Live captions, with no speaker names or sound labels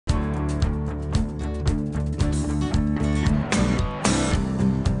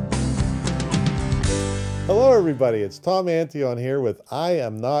Hello everybody, it's Tom Antion here with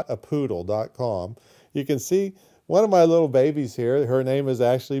IamNotApoodle.com. You can see one of my little babies here. Her name is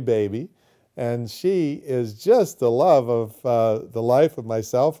actually Baby, and she is just the love of the life of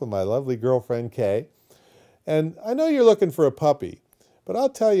myself and my lovely girlfriend Kay. And I know you're looking for a puppy, but I'll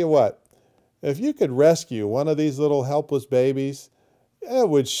tell you what, if you could rescue one of these little helpless babies,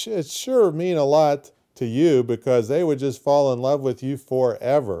 it sure mean a lot to you because they would just fall in love with you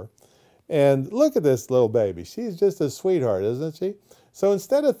forever. And look at this little baby. She's just a sweetheart, isn't she? So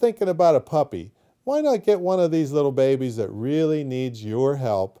instead of thinking about a puppy, why not get one of these little babies that really needs your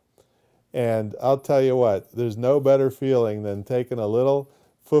help? And I'll tell you what, there's no better feeling than taking a little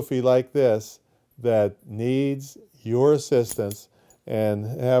foofy like this that needs your assistance and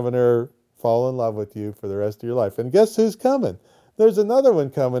having her fall in love with you for the rest of your life. And guess who's coming? There's another one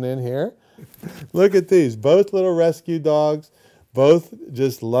coming in here. Look at these, both little rescue dogs. Both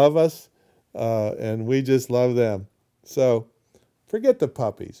just love us. And we just love them. So forget the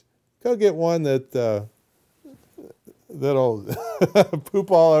puppies. Go get one that'll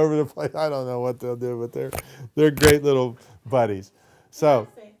poop all over the place. I don't know what they'll do, but they're great little buddies. So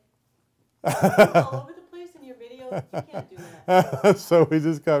all over the place in your videos. You can't do that. So we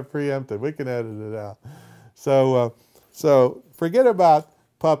just got preempted. We can edit it out. So forget about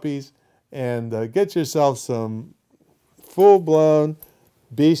puppies and get yourself some full-blown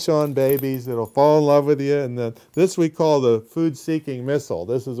Bichon babies that'll fall in love with you. And this we call the food-seeking missile.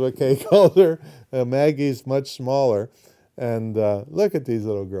 This is what Kay calls her. Maggie's much smaller. And look at these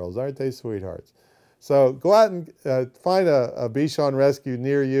little girls. Aren't they sweethearts? So go out and find a Bichon rescue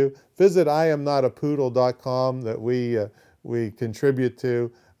near you. Visit IamNotApoodle.com that we contribute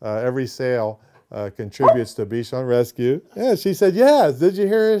to. Every sale contributes to Bichon Rescue. Yeah, she said, yeah. Did you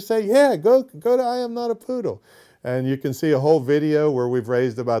hear her say, yeah, go to I Am Not a Poodle. And you can see a whole video where we've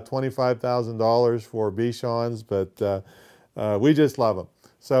raised about $25,000 for Bichons, but we just love them.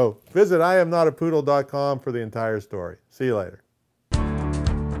 So visit IamNotApoodle.com for the entire story. See you later.